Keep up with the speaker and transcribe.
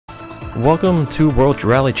Welcome to World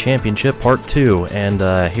Rally Championship Part 2, and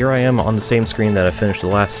here I am on the same screen that I finished the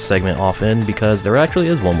last segment off in, because there actually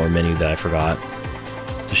is one more menu that I forgot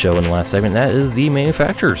to show in the last segment. That is the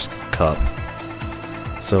Manufacturer's Cup.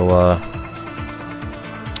 So,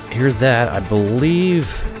 here's that. I believe...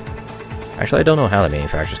 Actually, I don't know how the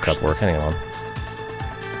Manufacturer's Cup works. Hang on.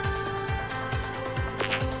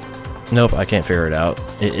 Nope, I can't figure it out.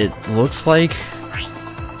 It looks like...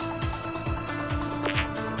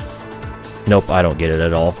 Nope, I don't get it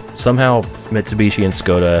at all. Somehow, Mitsubishi and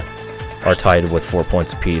Skoda are tied with 4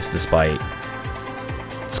 points apiece, despite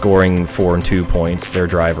scoring 4 and 2 points, their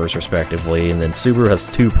drivers respectively, and then Subaru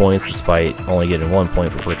has 2 points, despite only getting 1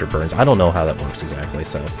 point for Richard Burns. I don't know how that works exactly,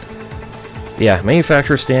 so... Yeah,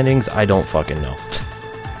 manufacturer standings, I don't fucking know.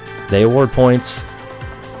 They award points,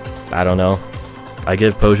 I don't know. I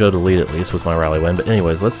give Peugeot the lead at least with my rally win, but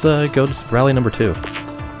anyways, let's go to rally number 2.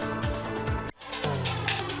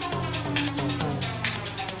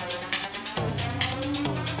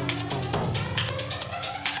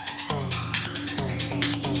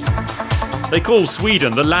 They call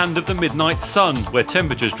Sweden the land of the midnight sun, where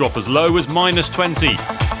temperatures drop as low as -20.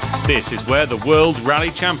 This is where the World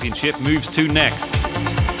Rally Championship moves to next.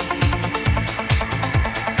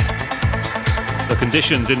 The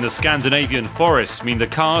conditions in the Scandinavian forests mean the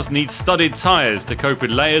cars need studded tyres to cope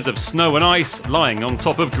with layers of snow and ice lying on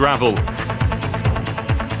top of gravel.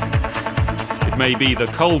 It may be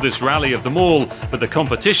the coldest rally of them all, but the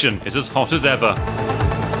competition is as hot as ever.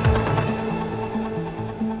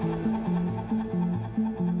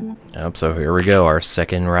 Yep, so here we go. Our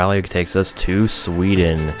second rally takes us to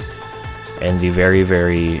Sweden and the very,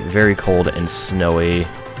 very, very cold and snowy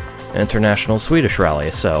International Swedish Rally.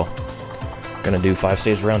 So, gonna do 5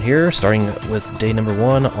 stages around here, starting with day number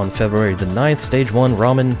 1 on February the 9th. Stage 1,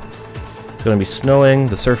 Ramen. It's gonna be snowing.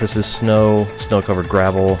 The surface is snow-covered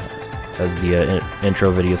gravel, as the intro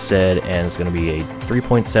video said, and it's gonna be a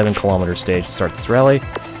 3.7 kilometer stage to start this rally.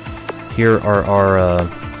 Here are our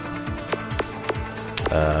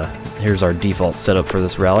here's our default setup for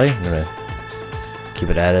this rally. I'm gonna keep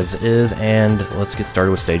it as is, and let's get started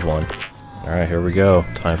with stage 1. Alright, here we go.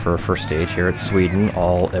 Time for our first stage here at Sweden.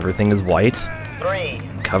 Everything is white,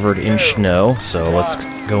 covered in snow, so let's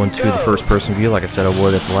go into the first person view like I said I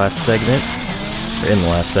would at the last segment, or in the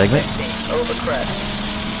last segment.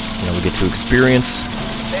 So now we get to experience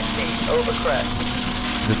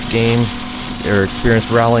this game, or experience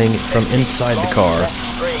rallying from inside the car.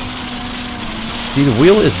 See, the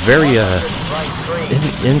wheel is very,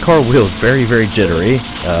 in-car wheel is very, very jittery.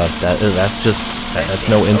 That's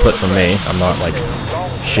no input from me. I'm not, like,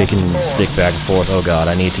 shaking the stick back and forth. Oh god,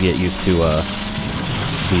 I need to get used to,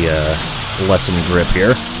 the, lesson grip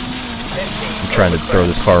here. I'm trying to throw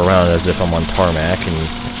this car around as if I'm on tarmac, and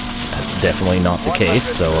that's definitely not the case,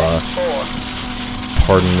 so,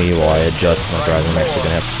 pardon me while I adjust my driving. I'm actually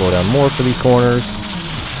gonna have to slow down more for these corners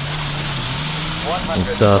and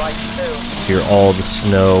stuff. So here all the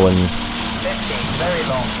snow and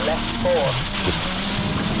just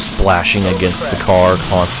splashing against the car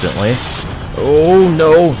constantly. Oh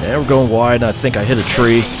no, and we're going wide, and I think I hit a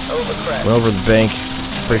tree. Went over the bank,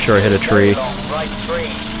 pretty sure I hit a tree.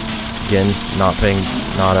 Again, not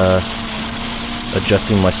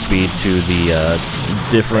adjusting my speed to the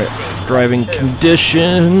different driving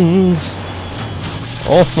conditions.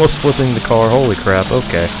 Almost flipping the car, holy crap,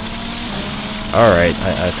 okay. Alright,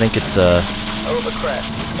 I think it's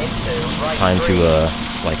time to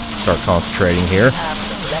like start concentrating here.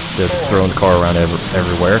 Instead of just throwing the car around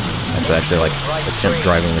everywhere. I should actually like attempt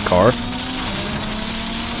driving the car.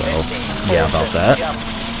 So, yeah, about that.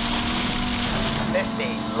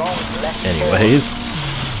 Anyways.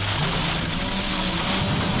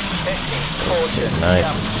 So let's get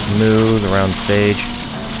nice and smooth around the stage.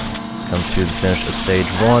 Let's come to the finish of stage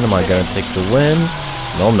 1. Am I going to take the win?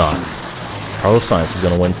 No, I'm not. Carlos Sainz is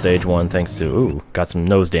going to win stage 1 thanks to... Ooh, got some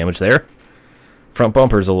nose damage there. Front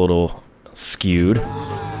bumper's a little skewed.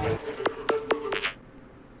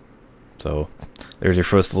 So, there's your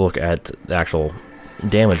first look at the actual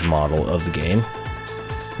damage model of the game.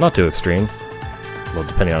 Not too extreme. Well,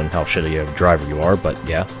 depending on how shitty of a driver you are, but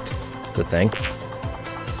yeah, it's a thing.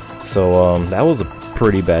 So, that was a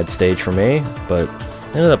pretty bad stage for me, but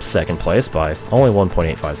ended up second place by only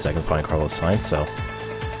 1.85 seconds behind Carlos Sainz, so...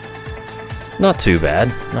 Not too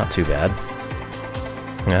bad, not too bad.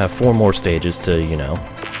 I have 4 more stages to, you know,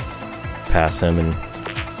 pass him and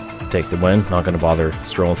take the win. Not going to bother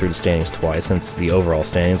strolling through the standings twice, since the overall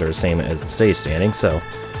standings are the same as the stage standings. So,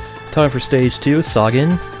 time for stage 2,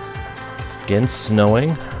 Sagen. Again,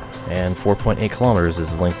 snowing, and 4.8 kilometers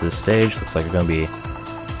is the length of this stage. Looks like it's going to be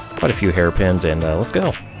quite a few hairpins, and let's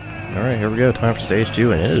go. Alright, here we go. Time for stage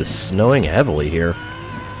 2, and it is snowing heavily here.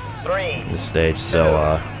 This stage,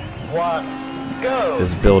 so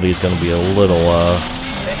visibility is going to be a little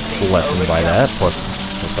lessened by that. Plus,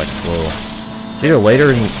 looks like it's a little. It's either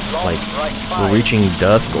later, and like we're reaching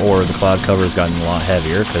dusk, or the cloud cover has gotten a lot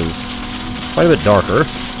heavier because quite a bit darker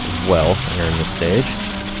as well here in this stage.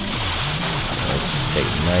 Let's just take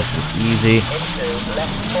it nice and easy.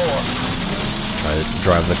 Try to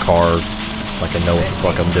drive the car like I know what the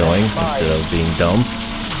fuck I'm doing instead of being dumb.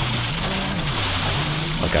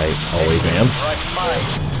 Like I always am.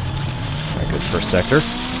 Alright, good first sector. So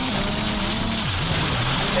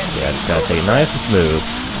yeah, just gotta take it nice and smooth.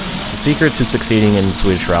 The secret to succeeding in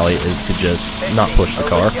Swedish Rally is to just not push the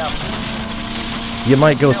car. You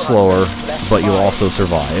might go slower, but you'll also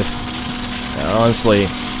survive. And honestly,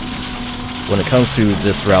 when it comes to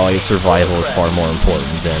this rally, survival is far more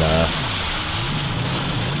important than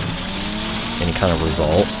any kind of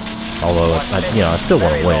result. Although, I still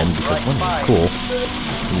want to win because winning is cool.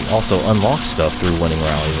 You also unlock stuff through winning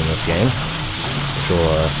rallies in this game, which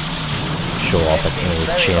will show off at the end of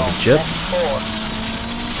this championship.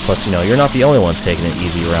 Plus, you're not the only one taking it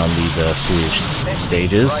easy around these Swedish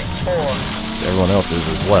stages. So everyone else is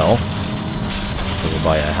as well. Judging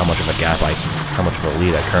by how much of a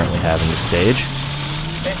lead I currently have in this stage.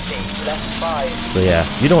 So yeah,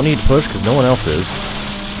 you don't need to push because no one else is.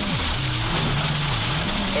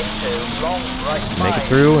 Just make it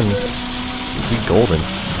through and you'll be golden. I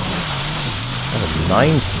have a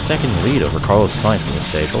 9-second lead over Carlos Sainz in this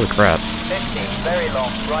stage. Holy crap.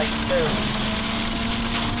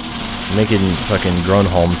 Making fucking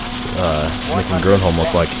Gronholm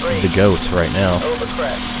look like the goats right now.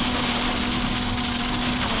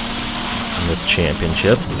 In this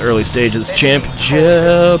championship. The early stage of this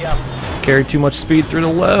championship. Carried too much speed through the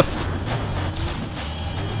left.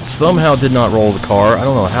 Somehow did not roll the car. I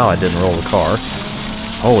don't know how I didn't roll the car.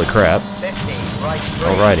 Holy crap.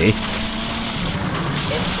 Alrighty.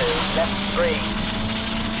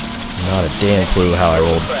 Not a damn clue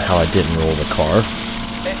how I didn't roll the car.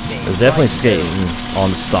 I was definitely skating on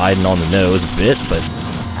the side and on the nose a bit, but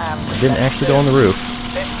I didn't actually go on the roof.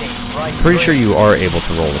 Pretty sure you are able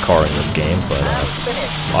to roll the car in this game, but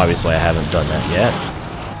obviously I haven't done that yet.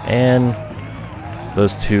 And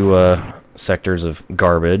those two sectors of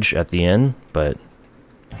garbage at the end, but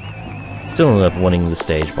still ended up winning the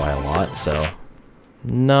stage by a lot, so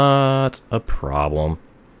not a problem.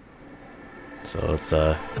 So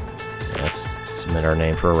let's submit our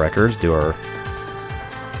name for our records, do our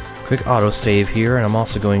quick auto-save here, and I'm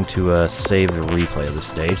also going to save the replay of the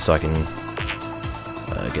stage so I can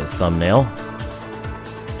get a thumbnail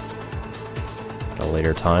at a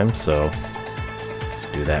later time, so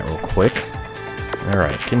do that real quick.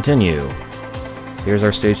 Alright, continue. So here's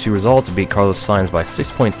our Stage 2 results. Beat Carlos Sainz by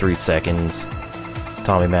 6.3 seconds.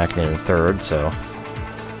 Tommy Mäkinen in third, so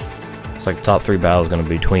looks like the top 3 battles going to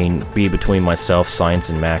be between myself,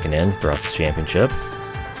 Sainz, and Mäkinen throughout this championship.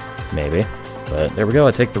 Maybe. But there we go,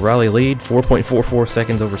 I take the rally lead, 4.44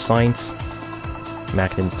 seconds over Sainz.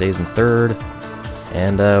 Mäkinen stays in third.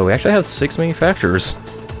 And we actually have 6 manufacturers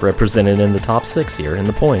represented in the top 6 here in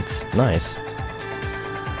the points. Nice.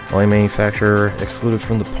 Only manufacturer excluded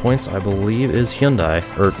from the points, I believe, is Hyundai.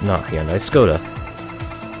 Or, not Hyundai, Skoda.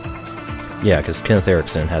 Yeah, because Kenneth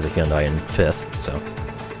Eriksson has a Hyundai in 5th, so.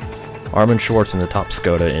 Armin Schwartz in the top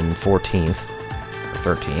Skoda in 14th.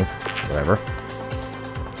 Or 13th, whatever.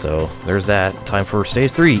 So, there's that. Time for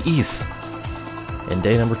Stage 3, East. And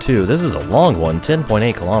day number 2. This is a long one,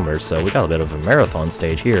 10.8 kilometers, so we got a bit of a marathon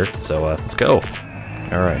stage here. So, let's go.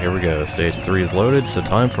 Alright, here we go. Stage 3 is loaded, so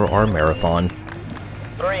time for our marathon.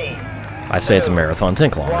 I say it's a marathon,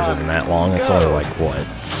 10 kilometers isn't that long. It's only like, what,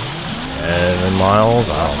 7 miles?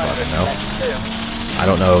 I don't fucking know. I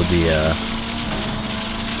don't know the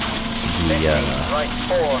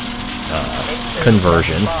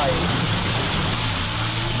conversion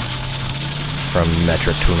from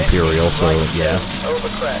metric to imperial, so yeah.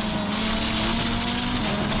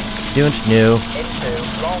 Doing new.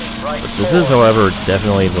 But this is, however,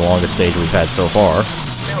 definitely the longest stage we've had so far.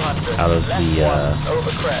 Out of the,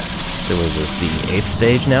 so was this the 8th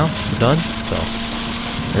stage now? We're done? So,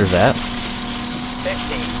 there's that.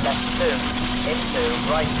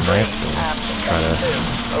 It's nice, so just try to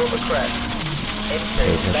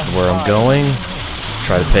pay attention to where I'm going.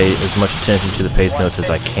 Try to pay as much attention to the pace notes as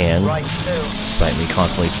I can, despite me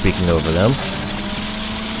constantly speaking over them.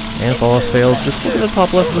 And if all else fails, just look at the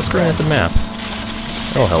top left of the screen at the map.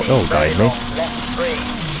 It'll guide me.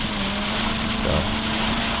 So,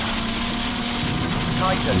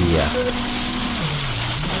 yeah.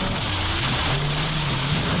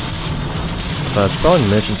 So I should probably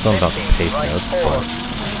mention something about the pace notes, but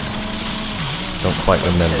don't quite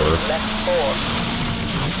remember.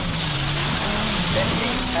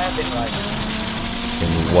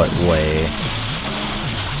 In what way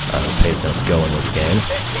the pace notes go in this game.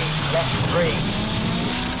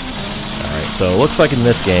 Alright, so it looks like in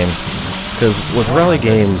this game, because with rally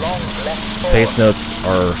games, pace notes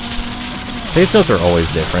are always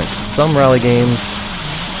different. Some rally games,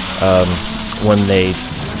 when they,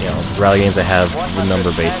 rally games that have the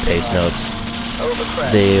number-based pace notes,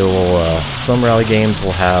 they will, some rally games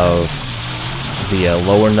will have the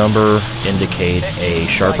lower number indicate a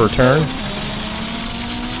sharper turn,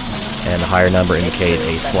 and the higher number indicate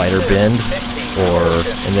a slighter bend,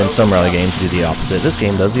 and then some rally games do the opposite. This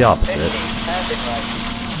game does the opposite.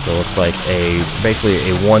 So it looks like basically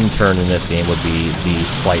a 1 turn in this game would be the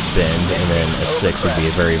slight bend, and then a 6 would be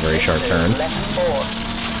a very, very sharp turn. So,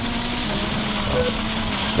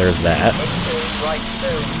 there's that.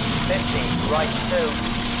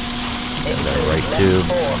 And then right 2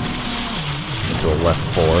 into a left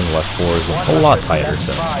 4, and left 4 is a whole lot tighter,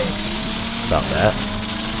 so about that.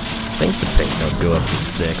 I think the pace notes go up to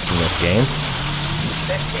 6 in this game.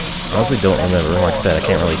 I honestly don't remember. Like I said, I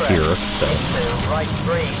can't really hear, so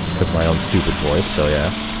because of my own stupid voice. So yeah.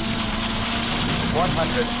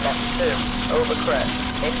 100 left 2 over crest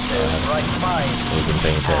into right 5. We've been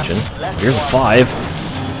paying attention. Here's a 5,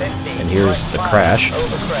 and here's the crash.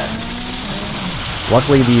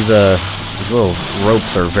 Luckily, these little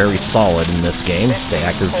ropes are very solid in this game. They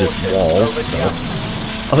act as just walls. So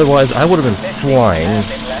otherwise, I would have been flying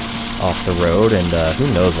off the road, and who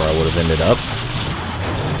knows where I would have ended up.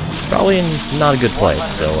 Probably in not a good place,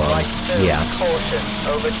 so, yeah.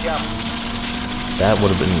 That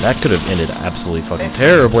could have ended absolutely fucking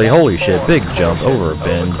terribly. Holy shit, big jump over a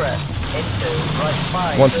bend.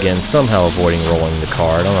 Once again, somehow avoiding rolling the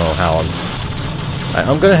car. I don't know how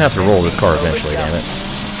I'm gonna have to roll this car eventually, damn it.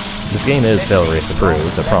 This game is fail race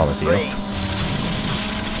approved, I promise you.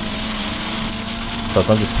 Plus,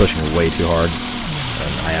 I'm just pushing way too hard,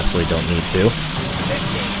 and I absolutely don't need to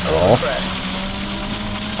at all.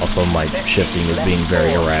 Also, my shifting is being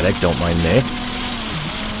very erratic, don't mind me.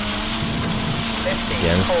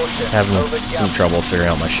 Again, having some troubles figuring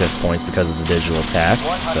out my shift points because of the digital attack,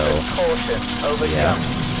 so, yeah.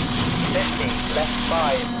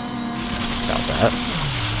 About that.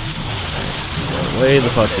 So, lay the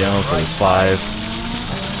fuck down for this 5.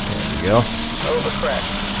 There we go.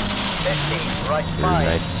 Through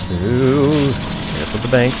nice and smooth. Careful with the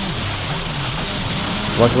banks.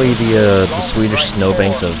 Luckily, the Swedish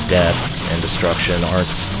snowbanks of death and destruction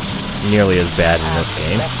aren't nearly as bad in this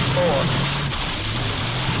game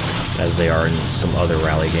as they are in some other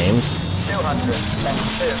rally games.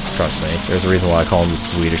 Trust me, there's a reason why I call them the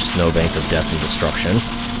Swedish snowbanks of death and destruction.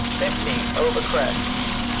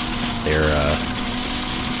 They're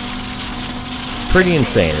pretty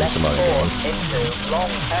insane in some other games.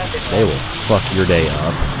 They will fuck your day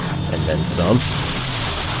up, and then some.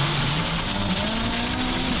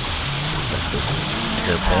 This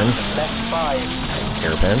hairpin. Titan's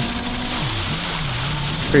hairpin.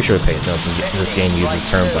 Pretty sure the pace notes in this game uses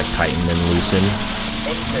terms like tighten and loosen.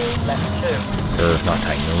 Or not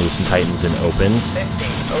tighten and loosen, tightens and opens.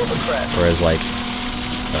 Whereas like,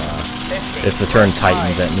 if the turn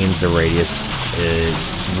tightens, that means the radius is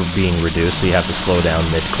being reduced, so you have to slow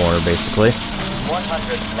down mid-corner basically.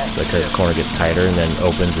 So because the corner gets tighter, and then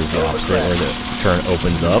opens is the opposite, where the turn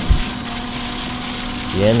opens up.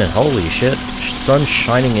 Again, and holy shit, sun's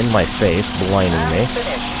shining in my face, blinding me.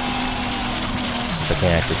 I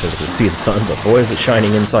can't actually physically see the sun, but boy is it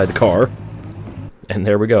shining inside the car. And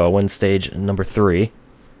there we go, I win stage number 3.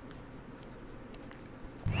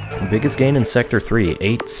 Biggest gain in Sector 3,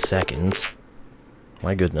 8 seconds.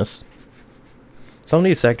 My goodness. Some of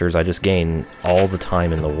these sectors I just gain all the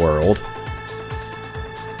time in the world.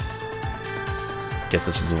 Guess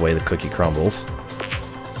this is the way the cookie crumbles.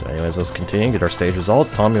 So anyways, let's continue, get our stage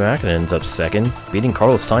results. Tommy Mackin ends up 2nd, beating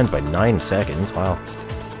Carlos Sainz by 9 seconds. Wow.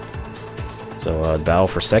 So the battle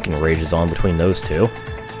for 2nd rages on between those two.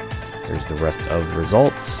 Here's the rest of the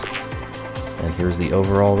results. And here's the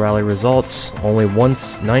overall rally results. Only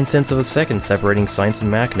 9/10 of a second separating Sainz and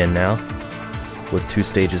Mackin now, with 2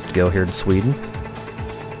 stages to go here in Sweden.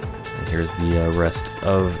 And here's the rest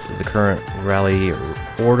of the current rally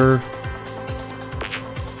order.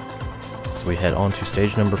 So we head on to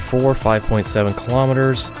stage number 4, 5.7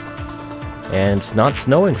 kilometers. And it's not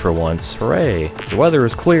snowing for once. Hooray! The weather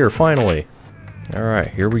is clear, finally! Alright,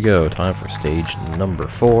 here we go. Time for stage number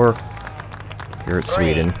 4. Here at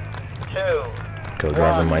Sweden.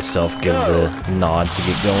 Co-driver and myself give the nod to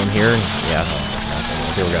get going here. Yeah,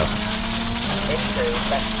 anyways, here we go.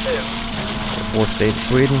 left 2. Fourth state of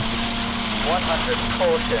Sweden. 100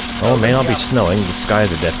 caution. Oh, it may not be jump. snowing. The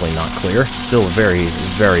skies are definitely not clear. Still very,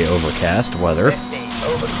 very overcast weather. 50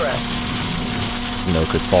 over crest. Snow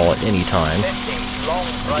could fall at any time. 50 long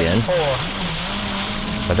right Again. 4.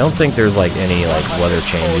 I don't think there's like any like weather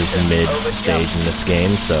changes mid-stage in this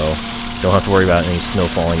game, so don't have to worry about any snow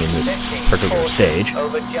falling in this 50 particular caution, stage.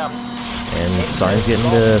 over jump. And Sign's getting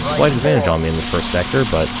a slight advantage on me in the first sector,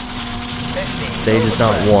 but 50 stage is over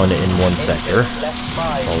not crest. won in one sector. Left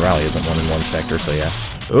 5. Well, rally isn't won in one sector, so yeah.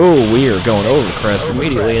 Oh, we are going over crest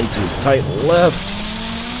immediately into his tight left.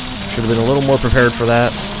 Should have been a little more prepared for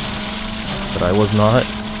that, but I was not.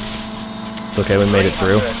 It's okay, we made it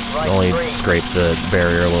through. Only scraped the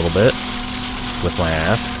barrier a little bit with my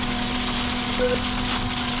ass.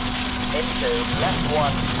 Into left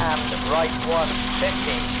 1 and right 1.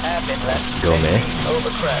 50 hairpin left. Go 50 me. over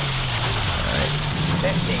crest. Alright.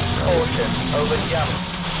 50 caution over jump.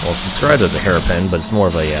 Well, it's described as a hairpin, but it's more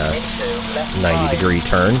of a Into left 5. 90-degree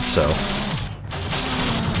turn, so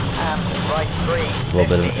And right 3. a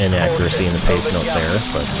little bit of inaccuracy in the pace note there,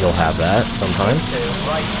 but you'll have that sometimes. Into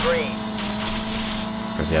right 3.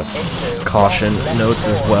 Because you have caution notes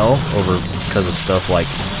as well, over because of stuff like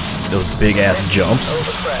those big-ass jumps.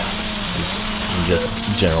 Over crest. Just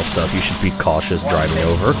general stuff you should be cautious driving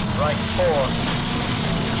over. Right 4.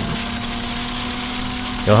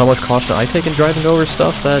 You know how much caution I take in driving over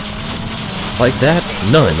stuff that like that?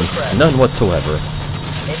 None. None whatsoever.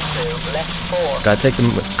 Into left 4. Gotta take the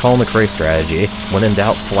Colin McRae strategy. When in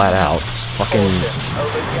doubt, flat out. Just fucking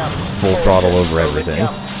Over jump. full throttle over everything.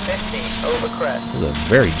 Jump. 50 over crest. This is a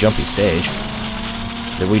very jumpy stage.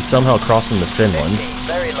 That we'd somehow cross into Finland 50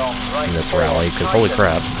 very long right in this 4. rally, because holy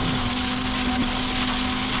crap.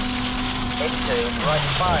 Into right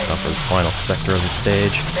 5. Time for the final sector of the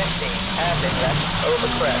stage. 50 hairpin left over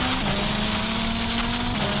crest.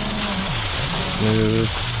 Smooth.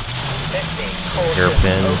 50 caution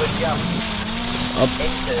Hairpin. over jump. Uphill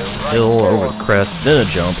Into right 4. over the crest, then a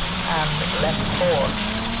jump And left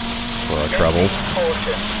 4. for our trebles. 50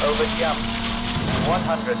 caution over jump.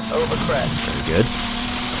 100 over crest. Very good.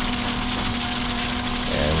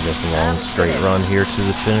 And just a long straight run here to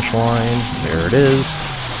the finish line. There it is.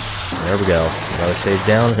 There we go. Another stage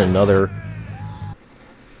down and another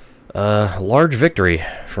large victory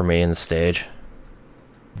for me in the stage.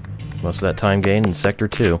 Most of that time gained in Sector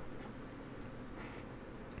 2.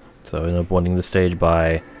 So I ended up winning the stage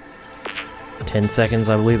by 10 seconds,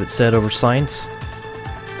 I believe it said, over Science.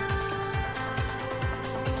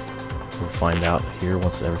 We'll find out here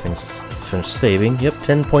once everything's finished saving. Yep,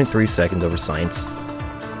 10.3 seconds over Science.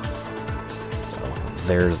 So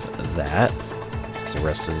there's that. There's the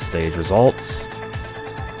rest of the stage results.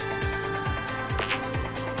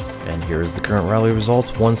 And here's the current rally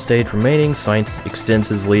results. One stage remaining. Science extends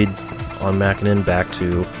his lead on Mackinnon back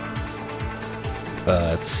to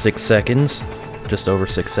 6 seconds. Just over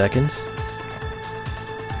 6 seconds.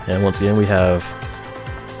 And once again, we have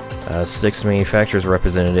 6 manufacturers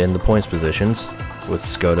represented in the points positions, with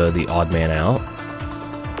Skoda the odd man out.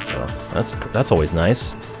 So that's always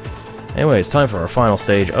nice. Anyways, time for our final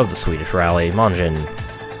stage of the Swedish rally, Mongen.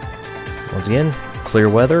 Once again, clear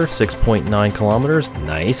weather, 6.9 kilometers,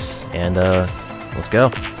 nice, and let's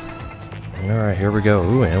go. Alright, here we go.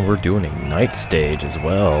 Ooh, and we're doing a night stage as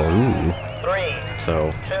well. Ooh. 3.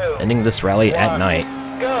 So, 2, ending this rally at 1, night.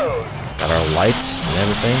 Go. Got our lights and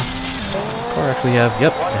everything. This car actually have,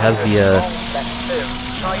 yep, it has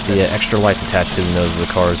the extra lights attached to the nose of the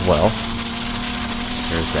car as well.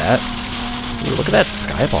 There's that. Ooh, look at that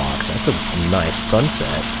skybox. That's a nice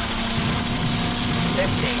sunset. 50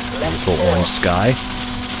 left Beautiful 4. orange sky.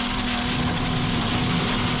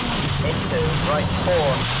 Into right 4.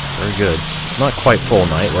 Very good. It's not quite full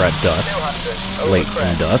night. We're at dusk. 200 over Late in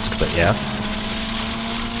crest. dusk, but yeah.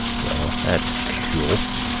 So, that's cool.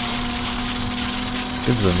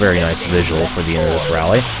 This is a very nice visual for the end of this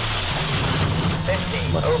rally,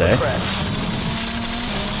 50 must over say. crest.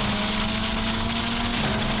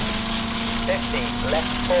 50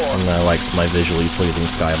 left 4. And I like my visually pleasing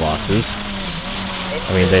skyboxes.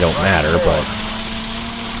 I mean, they don't matter, but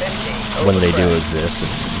 50 when over they do crest. exist,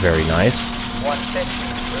 it's very nice.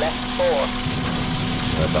 150 left 4.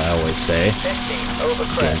 As I always say, 50 over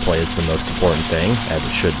crest. gameplay is the most important thing, as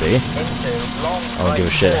it should be. Into long I don't give a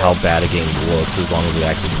shit how bad a game looks as long as it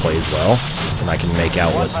actually plays well, and I can make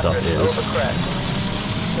out what stuff is.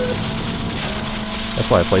 That's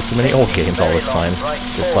why I play so many old games all the time.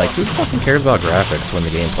 It's like, who fucking cares about graphics when the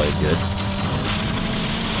gameplay is good?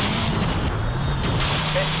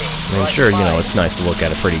 I mean, sure, you know, it's nice to look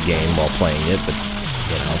at a pretty game while playing it, but,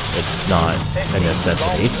 you know, it's not a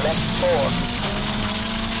necessity.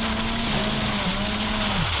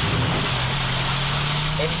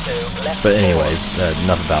 Into left But anyways,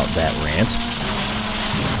 enough about that rant.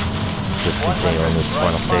 Let's just continue on this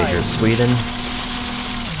final stage here of Sweden.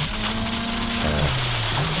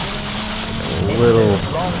 Take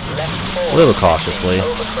a little cautiously.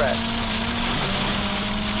 over crest.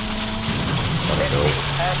 So I go 50,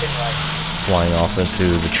 hairpin right. flying off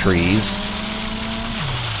into the trees.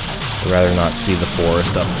 I'd rather not see the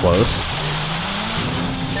forest up close.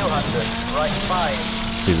 200, right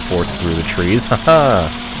 5. See the forest through the trees. Haha!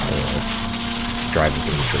 Anyways, driving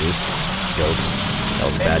through the trees. Jokes. That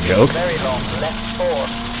was a bad 50, joke. very long, left 4.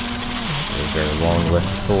 A very long left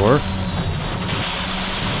 4.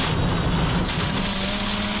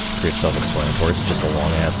 Pretty self-explanatory. It's just a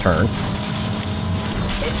long-ass turn.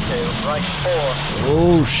 Into right 4.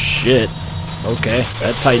 Oh, shit. Okay,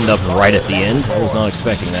 that tightened up right at the end. I was not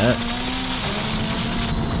expecting that.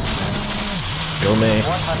 Go me.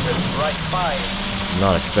 100, right 5.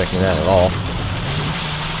 Not expecting that at all.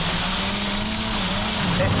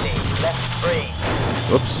 50, left 3.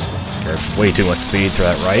 Oops. Carried way too much speed through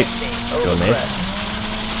that right. 50, Go over me. crest.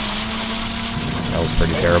 That was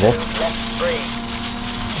pretty terrible. Into left 3.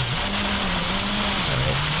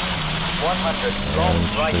 100, long And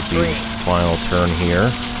right should be 3. final turn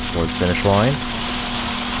here for the finish line.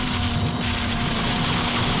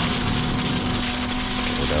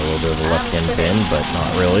 Okay, we got a little bit of a left-hand bend, but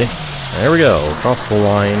not really. There we go, across the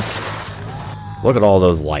line. Look at all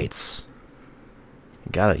those lights.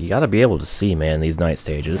 You gotta be able to see, man, these night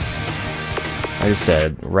stages. Like I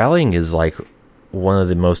said, rallying is like one of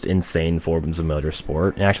the most insane forms of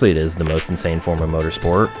motorsport. Actually, it is the most insane form of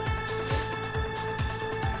motorsport.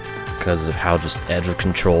 Because of how just edge of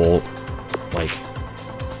control, like,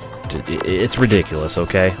 it's ridiculous,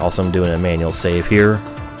 okay? Also, I'm doing a manual save here,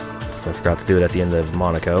 because I forgot to do it at the end of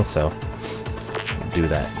Monaco, so do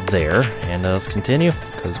that there. And let's continue,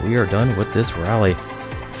 because we are done with this rally.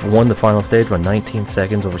 Won the final stage by 19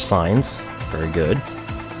 seconds over Sainz. Very good.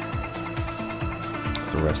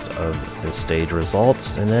 That's the rest of the stage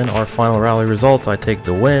results. And then our final rally results, I take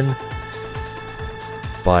the win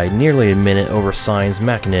by nearly a minute over Sainz.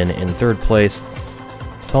 Mäkinen in 3rd place,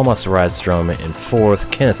 Thomas Rydström in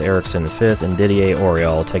 4th, Kenneth Eriksson in 5th, and Didier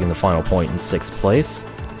Auriol taking the final point in 6th place.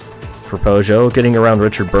 For Peugeot, getting around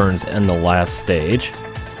Richard Burns in the last stage.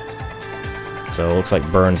 So it looks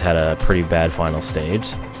like Burns had a pretty bad final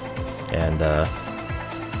stage, and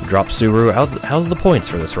dropped Subaru out of the points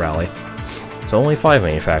for this rally. So only 5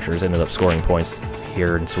 manufacturers ended up scoring points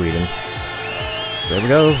here in Sweden. So there we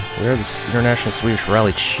go, we are the International Swedish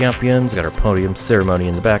Rally Champions. Got our podium ceremony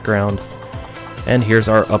in the background. And here's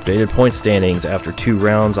our updated point standings. After 2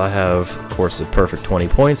 rounds, I have, of course, a perfect 20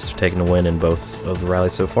 points, taking the win in both of the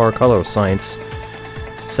rallies so far. Carlos Sainz,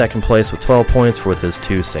 2nd place with 12 points with his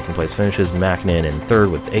 2 second-place finishes. Mäkinen in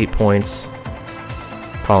 3rd with 8 points.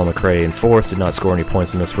 Colin McRae in 4th, did not score any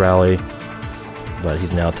points in this rally, but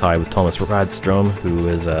he's now tied with Thomas Rydström, who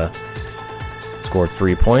is scored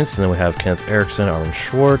 3 points. And then we have Kenneth Eriksson, Armin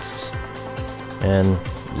Schwartz, and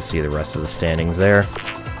you see the rest of the standings there.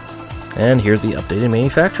 And here's the updated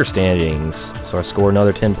manufacturer standings. So I scored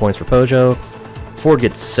another 10 points for Peugeot. Ford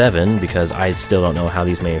gets 7 because I still don't know how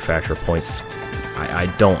these manufacturer points, I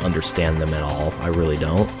don't understand them at all. I really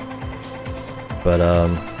don't. But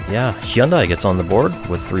yeah, Hyundai gets on the board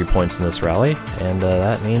with 3 points in this rally, and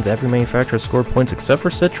that means every manufacturer scored points except for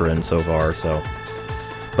Citroën so far. So,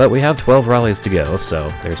 but we have 12 rallies to go,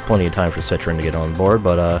 so there's plenty of time for Citroën to get on board.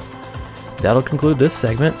 But that'll conclude this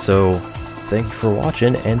segment. So thank you for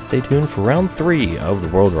watching, and stay tuned for round 3 of the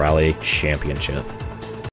World Rally Championship.